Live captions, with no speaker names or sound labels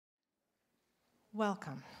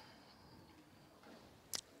Welcome.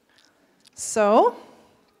 So,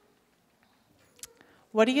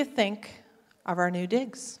 what do you think of our new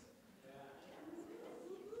digs?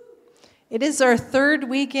 It is our third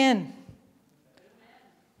week in,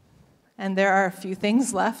 and there are a few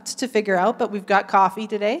things left to figure out, but we've got coffee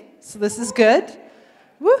today, so this is good.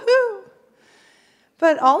 Woohoo!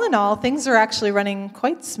 But all in all, things are actually running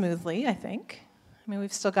quite smoothly, I think. I mean,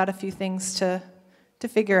 we've still got a few things to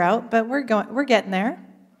figure out, but we're getting there.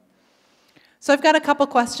 So I've got a couple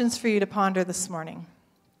questions for you to ponder this morning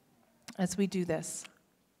as we do this.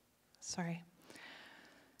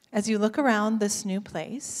 As you look around this new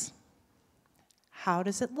place, how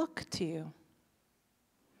does it look to you?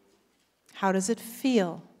 How does it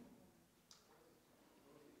feel?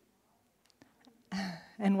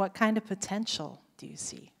 And what kind of potential do you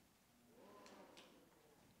see?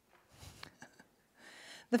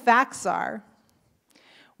 The facts are,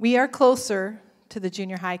 we are closer to the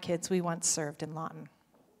junior high kids we once served in Lawton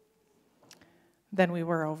than we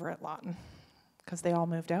were over at Lawton, because they all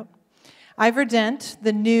moved out. Ivor Dent,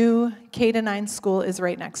 the new K-9 school, is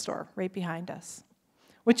right next door, right behind us,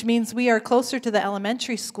 which means we are closer to the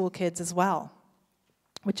elementary school kids as well,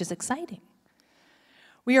 which is exciting.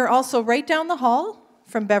 We are also right down the hall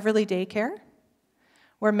from Beverly Daycare,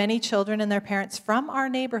 where many children and their parents from our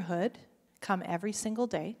neighborhood come every single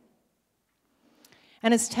day.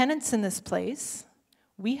 And as tenants in this place,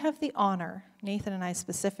 we have the honor, Nathan and I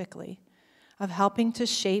specifically, of helping to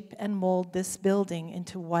shape and mold this building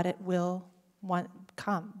into what it will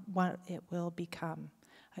become.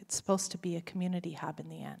 It's supposed to be a community hub in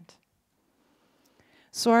the end.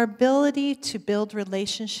 So our ability to build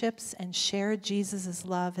relationships and share Jesus'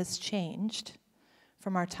 love has changed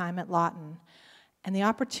from our time at Lawton, and the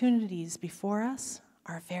opportunities before us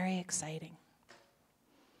are very exciting.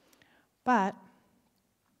 But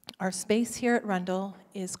our space here at Rundle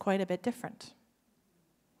is quite a bit different.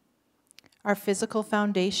 Our physical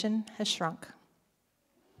foundation has shrunk.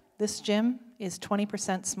 This gym is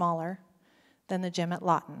 20% smaller than the gym at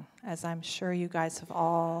Lawton, as I'm sure you guys have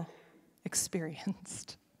all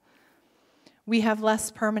experienced. We have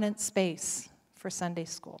less permanent space for Sunday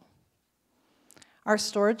school. Our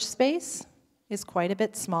storage space is quite a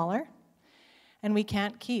bit smaller, and we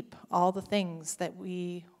can't keep all the things that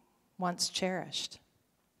we once cherished.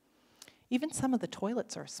 Even some of the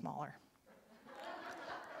toilets are smaller.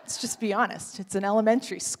 Let's just be honest, it's an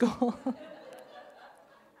elementary school.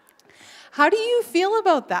 How do you feel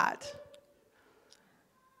about that?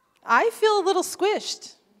 I feel a little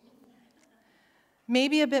squished.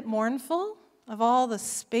 Maybe a bit mournful of all the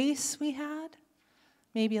space we had.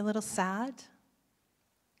 Maybe a little sad.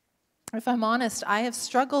 If I'm honest, I have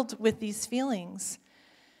struggled with these feelings,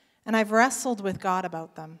 and I've wrestled with God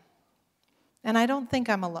about them. And I don't think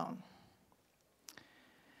I'm alone.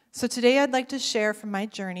 So today I'd like to share from my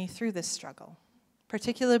journey through this struggle,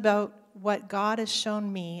 particularly about what God has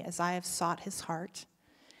shown me as I have sought his heart,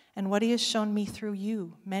 and what he has shown me through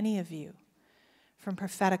you, many of you, from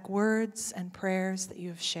prophetic words and prayers that you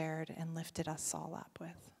have shared and lifted us all up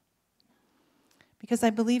with. Because I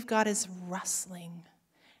believe God is rustling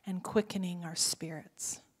and quickening our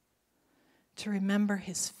spirits to remember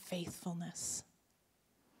his faithfulness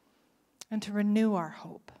and to renew our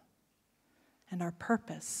hope and our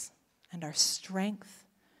purpose and our strength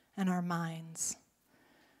and our minds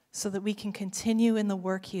so that we can continue in the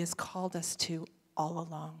work he has called us to all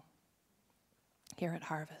along here at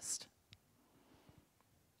Harvest.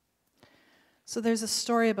 So there's a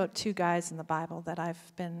story about two guys in the Bible that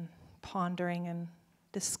I've been pondering and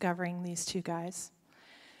discovering, these two guys.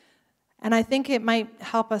 And I think it might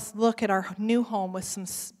help us look at our new home with some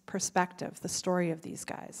perspective, the story of these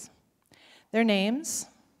guys. Their names,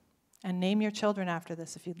 and name your children after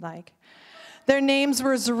this if you'd like. Their names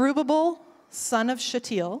were Zerubbabel, son of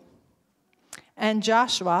Shealtiel, and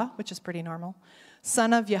Joshua, which is pretty normal,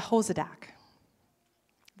 son of Jehozadak,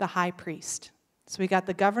 the high priest. So we got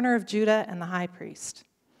the governor of Judah and the high priest.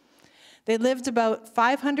 They lived about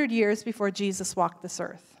 500 years before Jesus walked this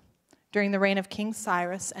earth, during the reign of King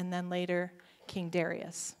Cyrus and then later King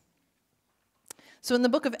Darius. So in the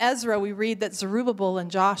book of Ezra, we read that Zerubbabel and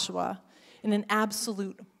Joshua, in an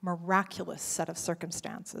absolute miraculous set of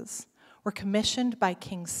circumstances, were commissioned by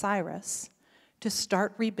King Cyrus to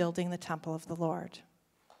start rebuilding the temple of the Lord.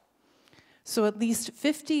 So at least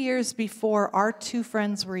 50 years before our two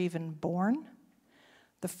friends were even born,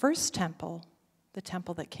 the first temple, the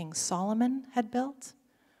temple that King Solomon had built,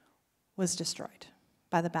 was destroyed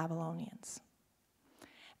by the Babylonians.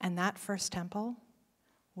 And that first temple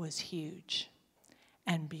was huge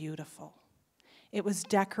and beautiful. It was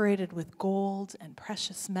decorated with gold and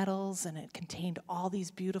precious metals, and it contained all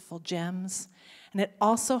these beautiful gems. And it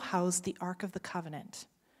also housed the Ark of the Covenant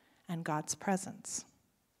and God's presence.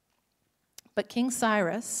 But King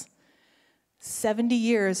Cyrus, 70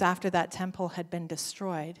 years after that temple had been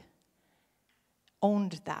destroyed,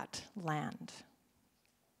 owned that land.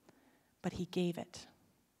 But he gave it.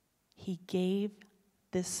 He gave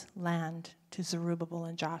this land to Zerubbabel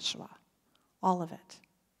and Joshua, all of it.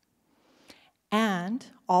 And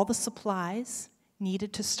all the supplies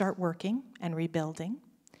needed to start working and rebuilding.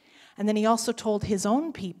 And then he also told his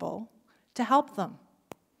own people to help them.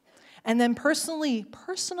 And then personally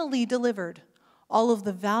delivered all of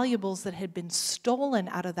the valuables that had been stolen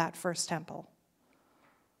out of that first temple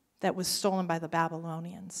that was stolen by the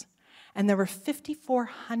Babylonians. And there were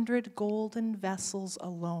 5,400 golden vessels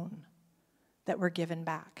alone that were given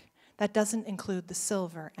back. That doesn't include the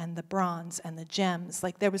silver and the bronze and the gems.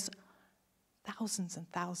 Like, there was thousands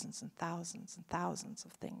and thousands and thousands and thousands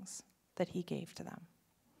of things that he gave to them.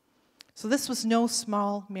 So this was no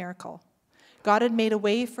small miracle. God had made a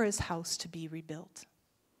way for his house to be rebuilt.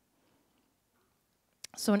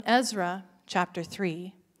 So in Ezra chapter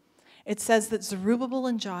 3, it says that Zerubbabel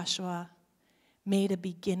and Joshua made a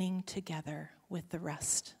beginning together with the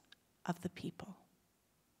rest of the people.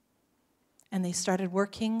 And they started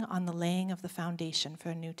working on the laying of the foundation for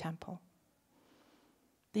a new temple.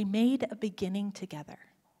 They made a beginning together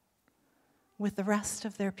with the rest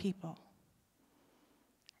of their people.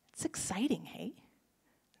 It's exciting, hey?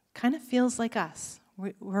 Kind of feels like us.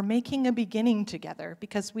 We're making a beginning together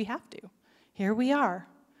because we have to. Here we are.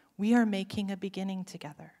 We are making a beginning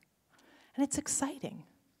together. And it's exciting.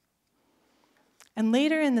 And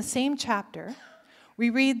later in the same chapter, we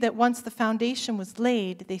read that once the foundation was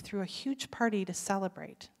laid, they threw a huge party to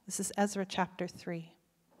celebrate. This is Ezra chapter 3.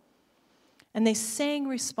 And they sang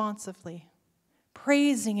responsively,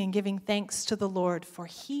 praising and giving thanks to the Lord, for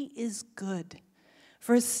he is good,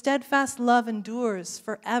 for his steadfast love endures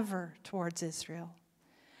forever towards Israel.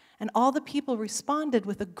 And all the people responded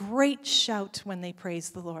with a great shout when they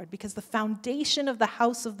praised the Lord, because the foundation of the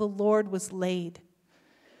house of the Lord was laid.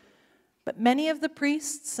 But many of the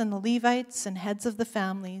priests and the Levites and heads of the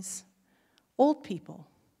families, old people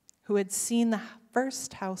who had seen the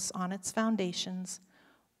first house on its foundations,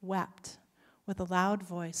 wept with a loud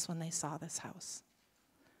voice when they saw this house,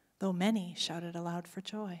 though many shouted aloud for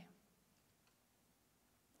joy.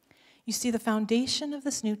 You see, the foundation of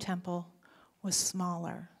this new temple was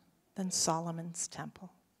smaller than Solomon's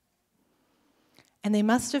temple. And they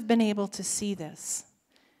must have been able to see this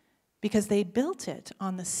because they built it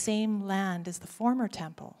on the same land as the former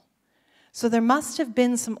temple. So there must have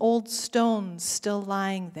been some old stones still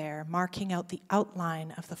lying there, marking out the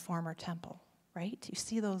outline of the former temple, right? You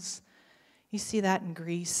see those, you see that in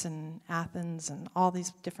Greece and Athens and all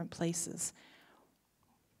these different places.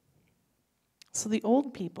 So the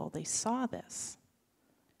old people, they saw this.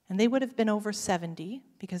 And they would have been over 70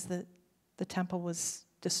 because the temple was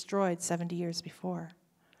destroyed 70 years before.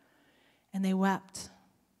 And they wept.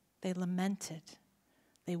 They lamented.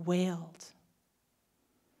 They wailed.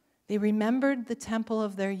 They remembered the temple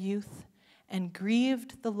of their youth and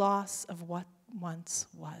grieved the loss of what once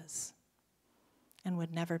was and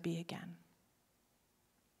would never be again.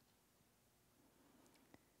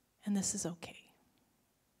 And this is okay.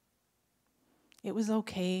 It was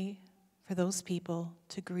okay for those people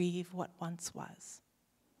to grieve what once was.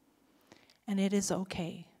 And it is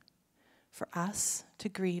okay for us to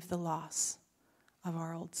grieve the loss of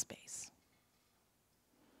our old space.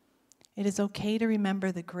 It is okay to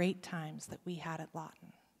remember the great times that we had at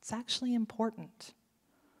Lawton. It's actually important.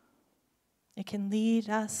 It can lead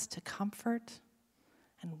us to comfort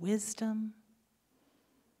and wisdom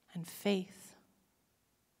and faith.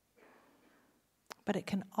 But it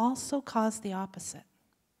can also cause the opposite,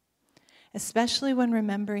 especially when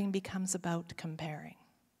remembering becomes about comparing.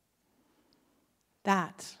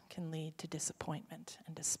 That can lead to disappointment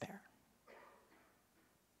and despair.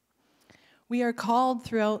 We are called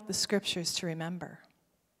throughout the scriptures to remember.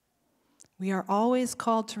 We are always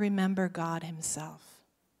called to remember God himself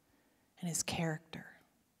and his character,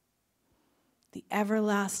 the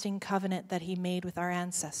everlasting covenant that he made with our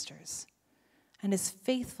ancestors, and his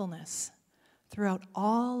faithfulness throughout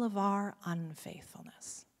all of our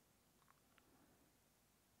unfaithfulness.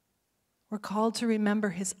 We're called to remember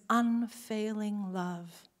his unfailing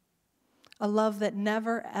love, a love that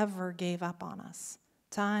never, ever gave up on us,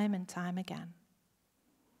 time and time again.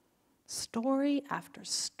 Story after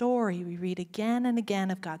story, we read again and again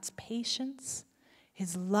of God's patience,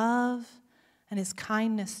 his love, and his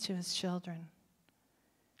kindness to his children.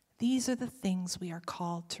 These are the things we are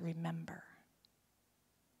called to remember.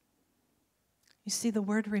 You see, the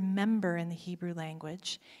word remember in the Hebrew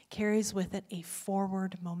language carries with it a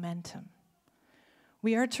forward momentum.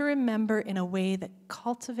 We are to remember in a way that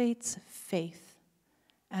cultivates faith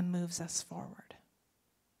and moves us forward.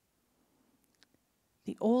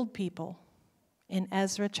 The old people in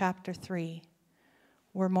Ezra chapter 3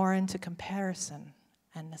 were more into comparison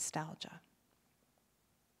and nostalgia.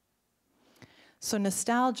 So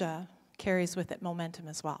nostalgia carries with it momentum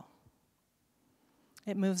as well.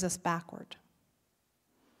 It moves us backward.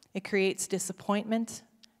 It creates disappointment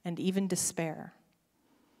and even despair.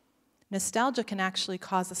 Nostalgia can actually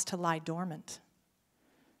cause us to lie dormant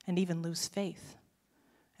and even lose faith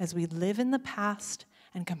as we live in the past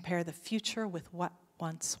and compare the future with what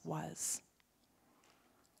once was.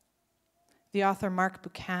 The author Mark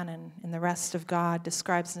Buchanan in The Rest of God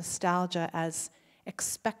describes nostalgia as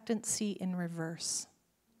expectancy in reverse.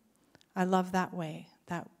 I love that way,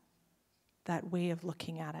 that way of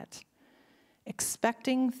looking at it.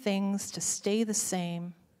 Expecting things to stay the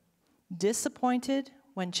same, disappointed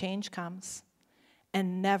when change comes,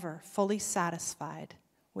 and never fully satisfied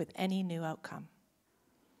with any new outcome.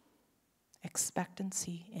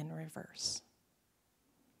 Expectancy in reverse.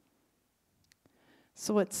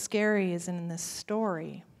 So what's scary is in this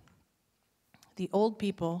story, the old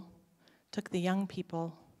people took the young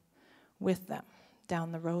people with them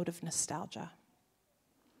down the road of nostalgia.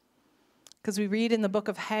 Because we read in the book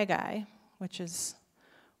of Haggai, which is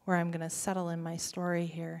where I'm going to settle in my story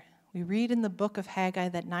here. We read in the book of Haggai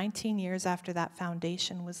that 19 years after that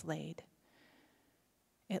foundation was laid,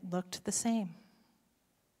 it looked the same.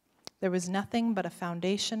 There was nothing but a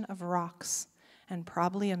foundation of rocks and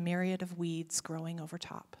probably a myriad of weeds growing over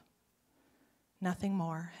top. Nothing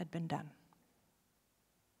more had been done.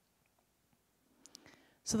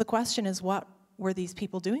 So the question is, what were these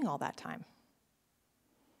people doing all that time?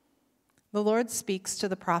 The Lord speaks to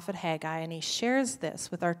the prophet Haggai, and he shares this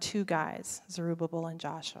with our two guys, Zerubbabel and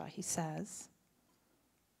Joshua. He says,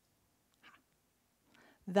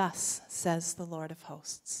 "Thus says the Lord of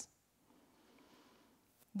hosts,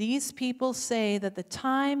 these people say that the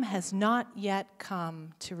time has not yet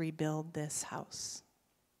come to rebuild this house,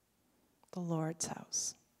 the Lord's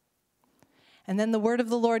house." And then the word of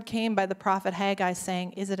the Lord came by the prophet Haggai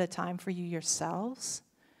saying, "Is it a time for you yourselves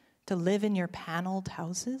to live in your paneled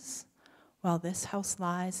houses while this house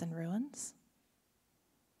lies in ruins?"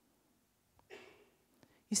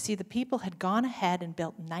 You see, the people had gone ahead and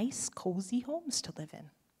built nice, cozy homes to live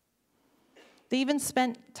in. They even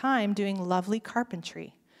spent time doing lovely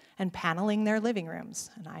carpentry and paneling their living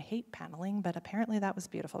rooms. And I hate paneling, but apparently that was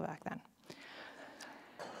beautiful back then.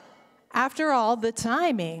 After all, the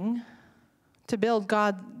timing to build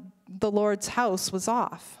the Lord's house was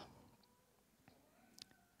off.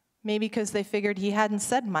 Maybe because they figured he hadn't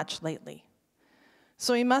said much lately.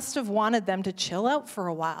 So he must have wanted them to chill out for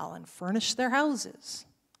a while and furnish their houses.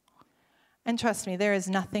 And trust me, there is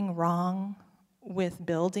nothing wrong with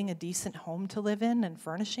building a decent home to live in and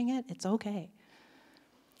furnishing it. It's okay.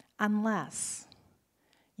 Unless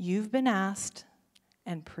you've been asked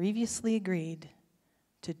and previously agreed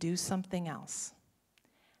to do something else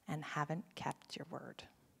and haven't kept your word.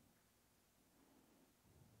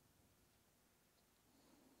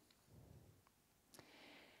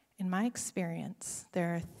 In my experience,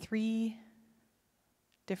 there are 3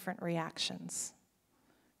 different reactions,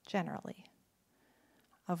 generally,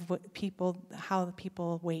 of how the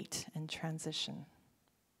people wait and transition.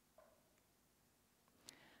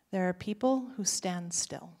 There are people who stand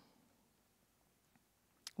still,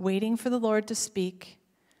 waiting for the Lord to speak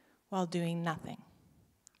while doing nothing.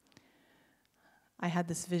 I had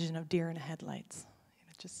this vision of deer in the headlights.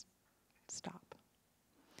 Just stop.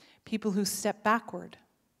 People who step backward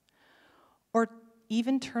or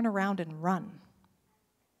even turn around and run.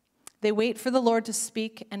 They wait for the Lord to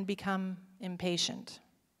speak and become impatient.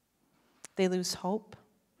 They lose hope.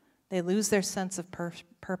 They lose their sense of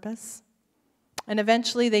purpose. And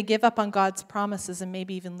eventually they give up on God's promises and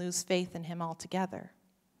maybe even lose faith in Him altogether.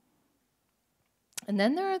 And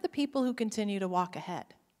then there are the people who continue to walk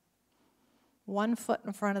ahead, one foot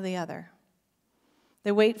in front of the other.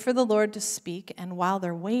 They wait for the Lord to speak, and while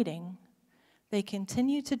they're waiting, they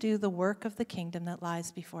continue to do the work of the kingdom that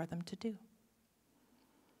lies before them to do.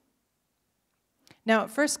 Now,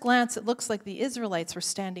 at first glance, it looks like the Israelites were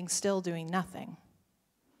standing still doing nothing.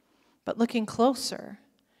 But looking closer,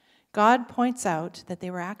 God points out that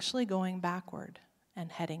they were actually going backward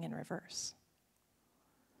and heading in reverse.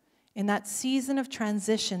 In that season of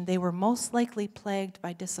transition, they were most likely plagued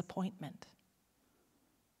by disappointment.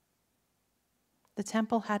 The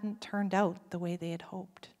temple hadn't turned out the way they had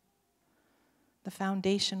hoped. The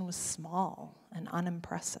foundation was small and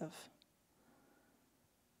unimpressive.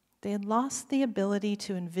 They had lost the ability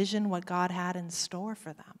to envision what God had in store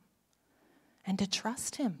for them and to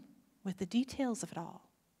trust him with the details of it all.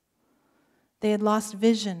 They had lost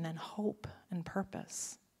vision and hope and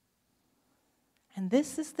purpose. And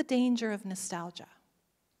this is the danger of nostalgia.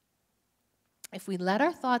 If we let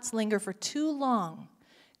our thoughts linger for too long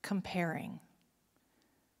comparing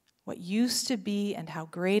what used to be and how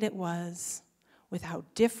great it was with how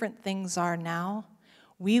different things are now,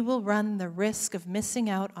 we will run the risk of missing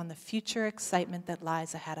out on the future excitement that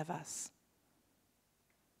lies ahead of us.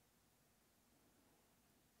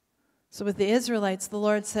 So with the Israelites, the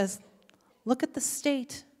Lord says, look at the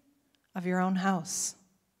state of your own house.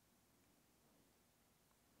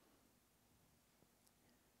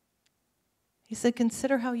 He said,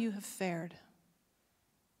 consider how you have fared.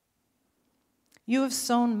 You have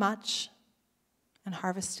sown much and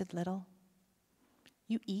harvested little.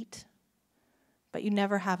 You eat, but you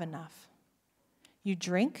never have enough. You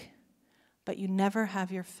drink, but you never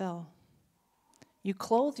have your fill. You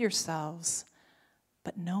clothe yourselves,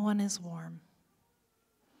 but no one is warm.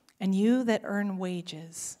 And you that earn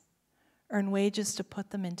wages to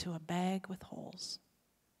put them into a bag with holes.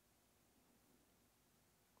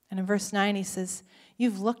 And in verse 9 he says,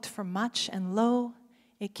 you've looked for much, and lo,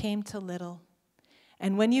 it came to little.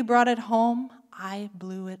 And when you brought it home, I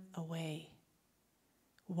blew it away.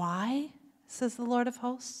 Why, says the Lord of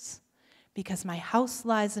hosts? Because my house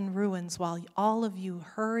lies in ruins while all of you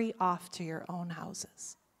hurry off to your own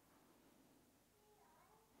houses.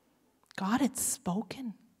 God had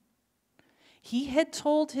spoken. He had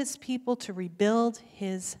told his people to rebuild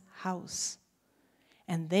his house,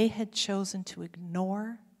 and they had chosen to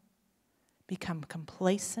ignore, become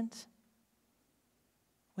complacent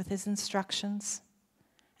with his instructions,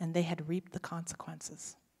 and they had reaped the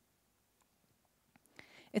consequences.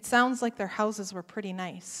 It sounds like their houses were pretty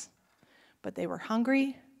nice, but they were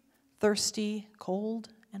hungry, thirsty, cold,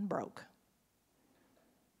 and broke.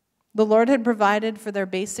 The Lord had provided for their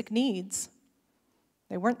basic needs.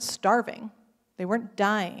 They weren't starving, they weren't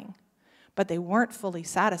dying, but they weren't fully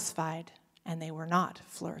satisfied, and they were not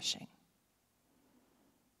flourishing.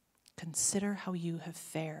 Consider how you have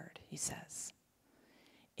fared, he says,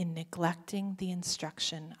 in neglecting the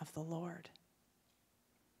instruction of the Lord.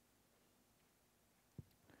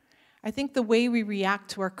 I think the way we react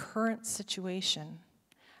to our current situation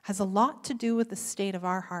has a lot to do with the state of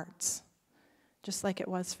our hearts, just like it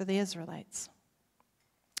was for the Israelites.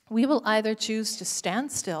 We will either choose to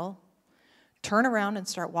stand still, turn around and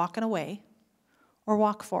start walking away, or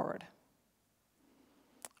walk forward.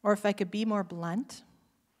 Or if I could be more blunt,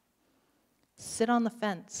 sit on the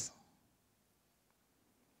fence,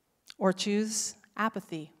 or choose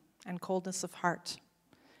apathy and coldness of heart.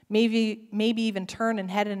 Maybe even turn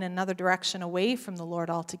and head in another direction away from the Lord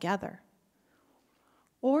altogether.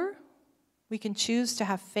 Or we can choose to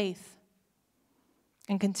have faith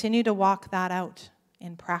and continue to walk that out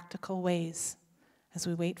in practical ways as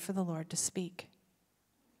we wait for the Lord to speak.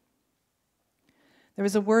 There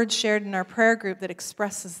was a word shared in our prayer group that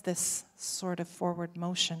expresses this sort of forward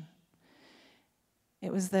motion.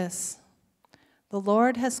 It was this: the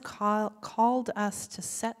Lord has called us to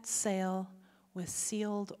set sail with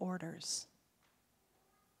sealed orders.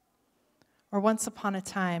 Or once upon a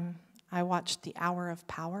time, I watched The Hour of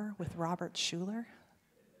Power with Robert Schuller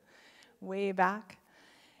way back.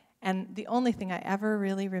 And the only thing I ever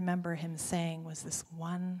really remember him saying was this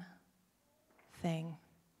one thing.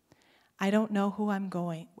 I don't know who I'm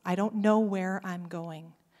going. I don't know where I'm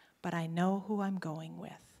going, but I know who I'm going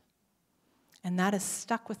with. And that has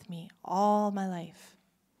stuck with me all my life.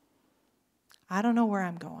 I don't know where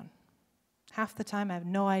I'm going. Half the time I have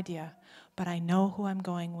no idea, but I know who I'm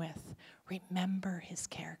going with. Remember his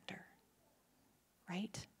character,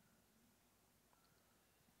 right?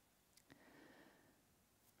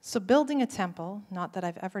 So building a temple, not that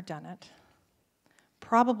I've ever done it,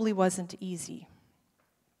 probably wasn't easy.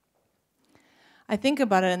 I think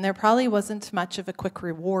about it, and there probably wasn't much of a quick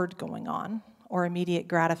reward going on or immediate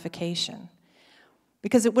gratification,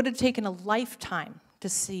 because it would have taken a lifetime to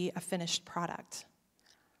see a finished product,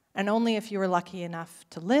 and only if you were lucky enough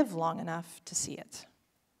to live long enough to see it.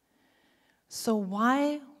 So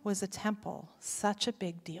why was a temple such a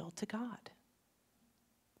big deal to God?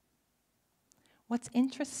 What's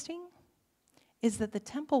interesting is that the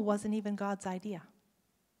temple wasn't even God's idea.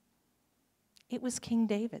 It was King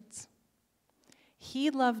David's. He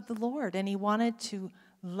loved the Lord, and he wanted to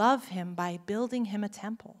love him by building him a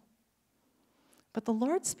temple. But the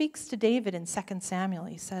Lord speaks to David in 2 Samuel.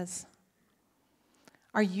 He says,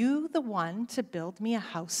 "Are you the one to build me a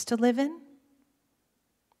house to live in?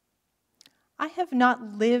 I have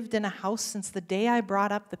not lived in a house since the day I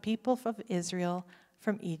brought up the people of Israel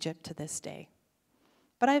from Egypt to this day.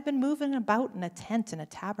 But I have been moving about in a tent and a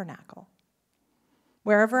tabernacle.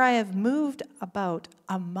 Wherever I have moved about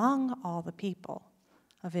among all the people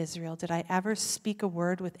of Israel, did I ever speak a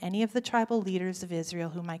word with any of the tribal leaders of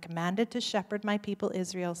Israel whom I commanded to shepherd my people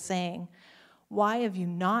Israel, saying, why have you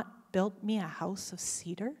not built me a house of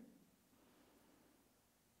cedar?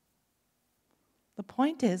 The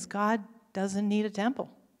point is, God doesn't need a temple.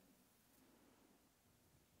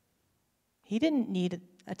 He didn't need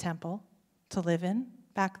a temple to live in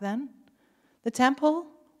back then. The temple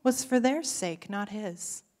was for their sake, not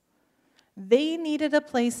his. They needed a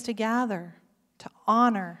place to gather, to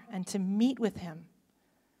honor, and to meet with him,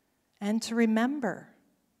 and to remember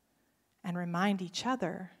and remind each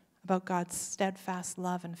other about God's steadfast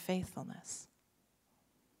love and faithfulness.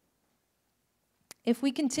 If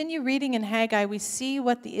we continue reading in Haggai, we see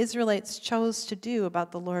what the Israelites chose to do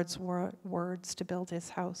about the Lord's words to build his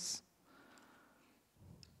house.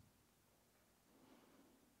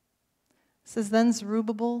 It says, then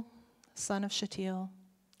Zerubbabel, son of Shealtiel,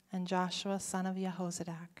 and Joshua, son of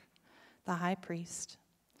Jehozadak, the high priest,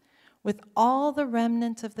 with all the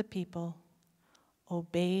remnant of the people,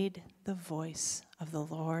 obeyed the voice of the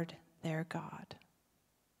Lord their God.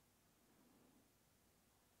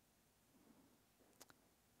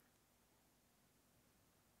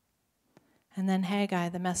 And then Haggai,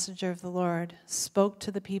 the messenger of the Lord, spoke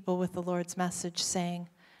to the people with the Lord's message, saying,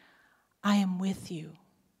 I am with you.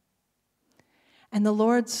 And the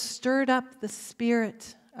Lord stirred up the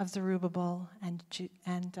spirit of Zerubbabel and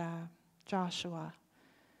Joshua,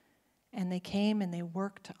 and they came and they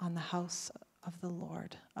worked on the house of the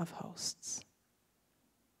Lord of hosts.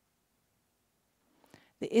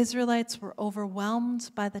 The Israelites were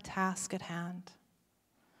overwhelmed by the task at hand.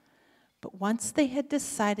 But once they had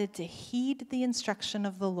decided to heed the instruction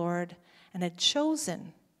of the Lord and had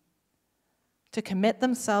chosen to commit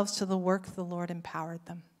themselves to the work the Lord empowered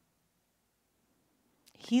them,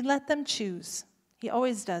 he let them choose. He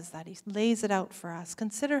always does that. He lays it out for us.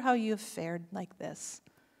 Consider how you have fared like this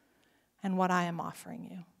and what I am offering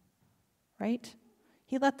you. Right?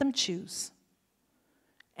 He let them choose.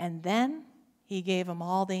 And then he gave them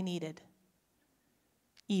all they needed,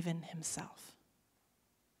 even himself.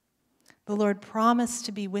 The Lord promised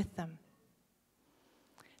to be with them.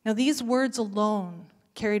 Now, these words alone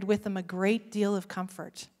carried with them a great deal of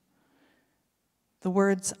comfort. The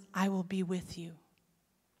words, I will be with you.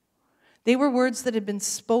 They were words that had been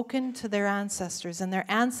spoken to their ancestors, and their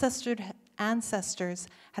ancestors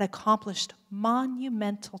had accomplished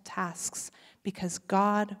monumental tasks because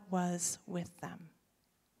God was with them.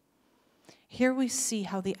 Here we see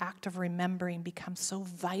how the act of remembering becomes so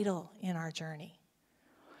vital in our journey.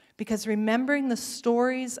 Because remembering the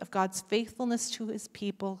stories of God's faithfulness to his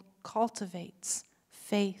people cultivates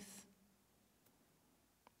faith.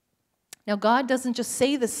 Now, God doesn't just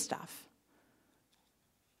say this stuff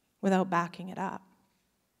without backing it up.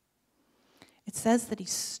 It says that he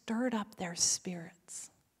stirred up their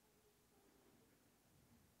spirits.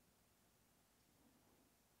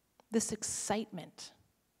 This excitement,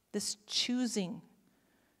 this choosing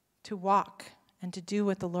to walk and to do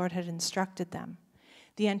what the Lord had instructed them,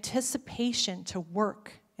 the anticipation to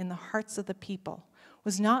work in the hearts of the people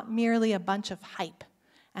was not merely a bunch of hype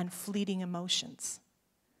and fleeting emotions.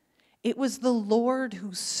 It was the Lord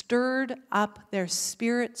who stirred up their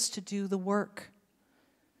spirits to do the work.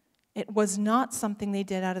 It was not something they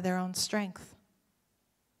did out of their own strength.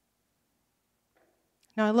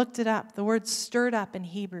 Now, I looked it up. The word stirred up in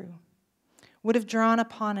Hebrew would have drawn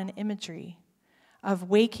upon an imagery of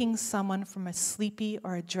waking someone from a sleepy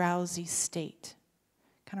or a drowsy state,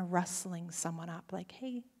 kind of rustling someone up, like,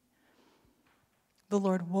 hey. The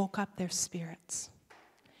Lord woke up their spirits.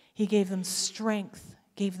 He gave them strength,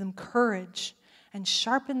 gave them courage, and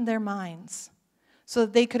sharpened their minds so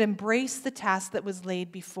that they could embrace the task that was laid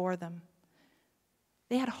before them.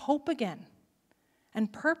 They had hope again,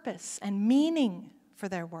 and purpose and meaning for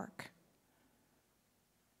their work.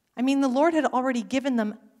 I mean, the Lord had already given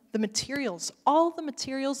them the materials, all the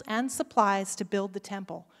materials and supplies to build the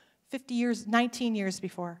temple 19 years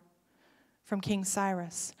before, from King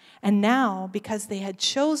Cyrus. And now, because they had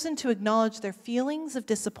chosen to acknowledge their feelings of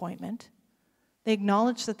disappointment, they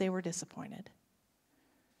acknowledged that they were disappointed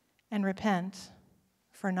and repent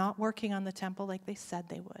for not working on the temple like they said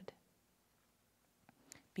they would.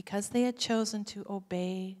 Because they had chosen to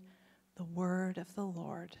obey the word of the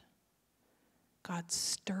Lord, God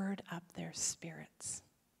stirred up their spirits,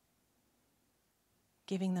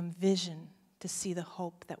 giving them vision to see the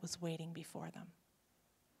hope that was waiting before them.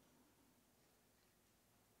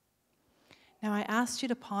 Now, I asked you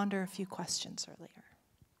to ponder a few questions earlier.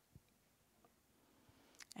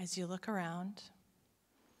 As you look around,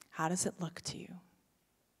 how does it look to you?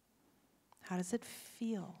 How does it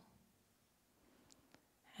feel?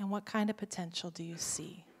 And what kind of potential do you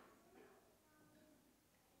see?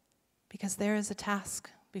 Because there is a task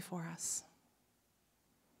before us.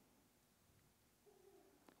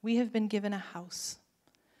 We have been given a house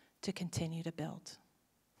to continue to build.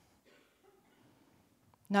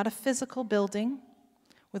 Not a physical building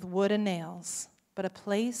with wood and nails, but a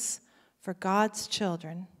place for God's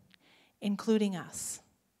children, including us,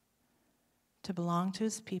 to belong to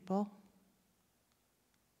his people.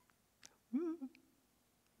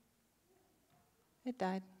 It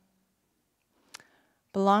died.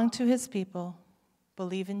 Belong to his people,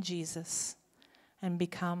 believe in Jesus, and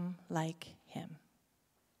become like him.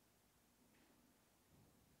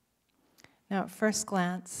 Now, at first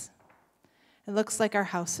glance, it looks like our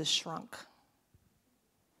house is shrunk.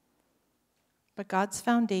 But God's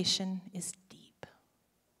foundation is deep.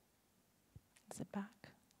 Is it back?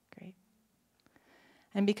 Great.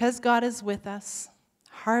 And because God is with us,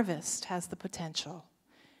 Harvest has the potential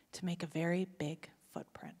to make a very big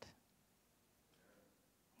footprint.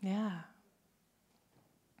 Yeah.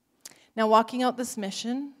 Now, walking out this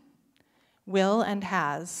mission will and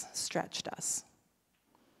has stretched us.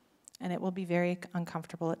 And it will be very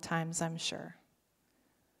uncomfortable at times, I'm sure.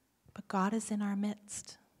 But God is in our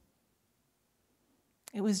midst.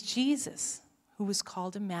 It was Jesus who was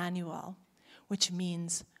called Emmanuel, which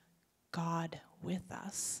means God with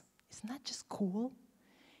us. Isn't that just cool?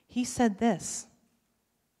 He said this,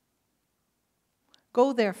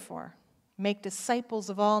 "Go therefore, make disciples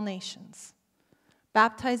of all nations,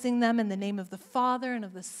 baptizing them in the name of the Father and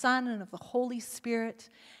of the Son and of the Holy Spirit,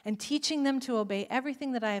 and teaching them to obey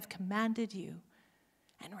everything that I have commanded you.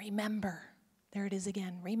 And remember," there it is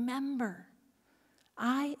again, "remember,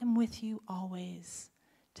 I am with you always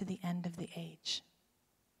to the end of the age."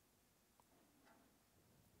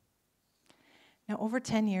 Now, over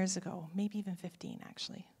 10 years ago, maybe even 15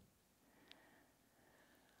 actually,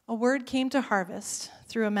 a word came to Harvest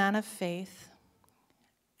through a man of faith,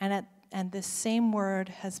 and this same word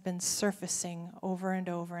has been surfacing over and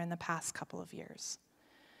over in the past couple of years.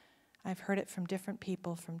 I've heard it from different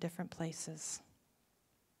people from different places.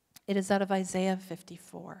 It is out of Isaiah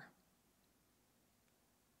 54.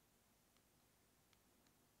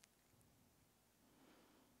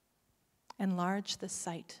 "Enlarge the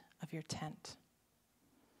site of your tent,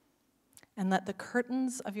 and let the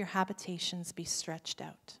curtains of your habitations be stretched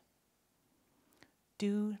out.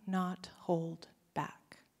 Do not hold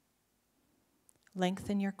back.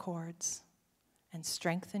 Lengthen your cords and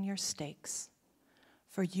strengthen your stakes,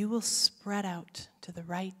 for you will spread out to the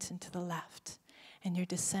right and to the left, and your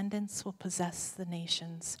descendants will possess the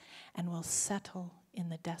nations and will settle in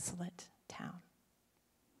the desolate town."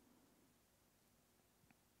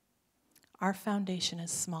 Our foundation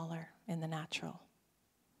is smaller in the natural,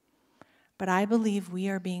 but I believe we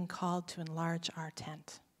are being called to enlarge our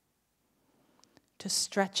tent, to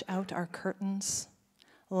stretch out our curtains,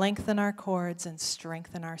 lengthen our cords, and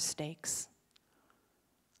strengthen our stakes.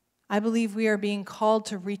 I believe we are being called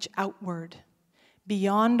to reach outward,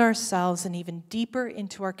 beyond ourselves, and even deeper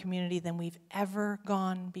into our community than we've ever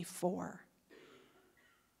gone before.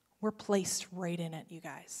 We're placed right in it, you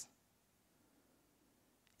guys.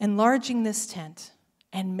 Enlarging this tent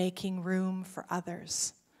and making room for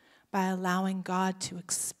others by allowing God to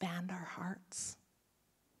expand our hearts.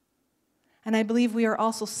 And I believe we are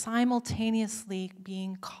also simultaneously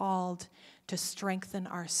being called to strengthen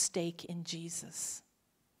our stake in Jesus.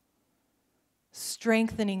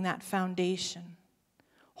 Strengthening that foundation,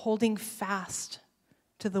 holding fast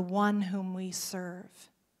to the one whom we serve,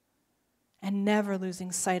 and never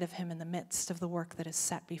losing sight of him in the midst of the work that is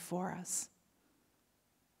set before us.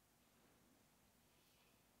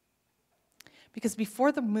 Because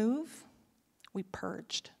before the move, we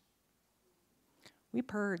purged. We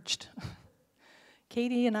purged.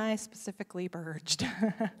 Katie and I specifically purged.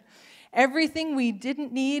 Everything we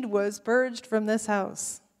didn't need was purged from this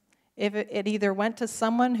house. If it either went to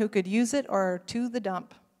someone who could use it or to the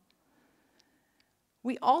dump.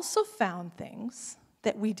 We also found things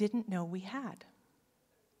that we didn't know we had.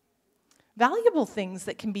 Valuable things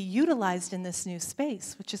that can be utilized in this new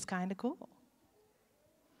space, which is kind of cool.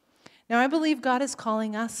 Now, I believe God is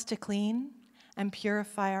calling us to clean and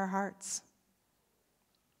purify our hearts,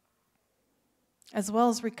 as well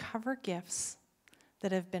as recover gifts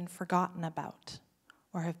that have been forgotten about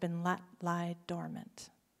or have been let lie dormant.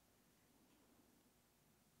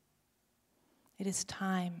 It is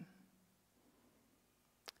time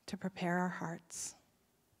to prepare our hearts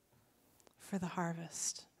for the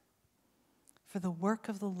harvest, for the work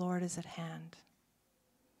of the Lord is at hand.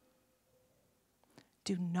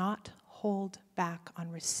 Do not hold back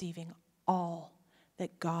on receiving all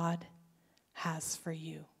that God has for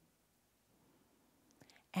you.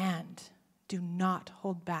 And do not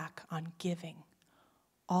hold back on giving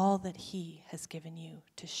all that He has given you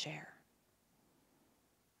to share.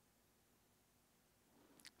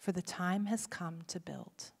 For the time has come to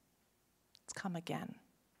build. It's come again.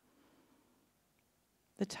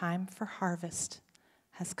 The time for harvest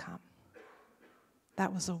has come.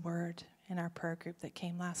 That was a word in our prayer group that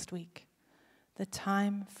came last week. The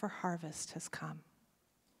time for harvest has come.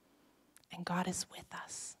 And God is with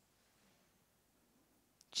us.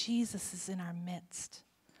 Jesus is in our midst.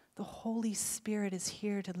 The Holy Spirit is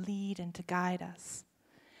here to lead and to guide us.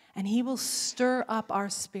 And He will stir up our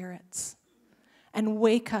spirits and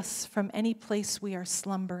wake us from any place we are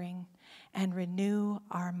slumbering and renew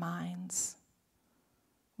our minds.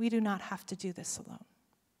 We do not have to do this alone.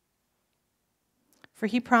 For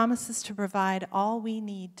He promises to provide all we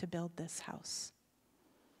need to build this house.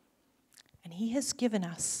 And He has given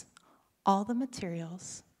us all the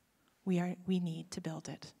materials we need to build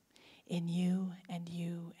it. In you and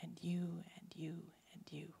you and you and you and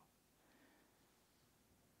you.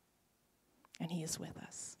 And He is with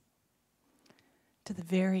us to the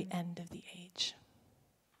very end of the age,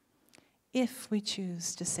 if we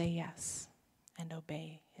choose to say yes and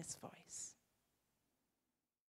obey His voice.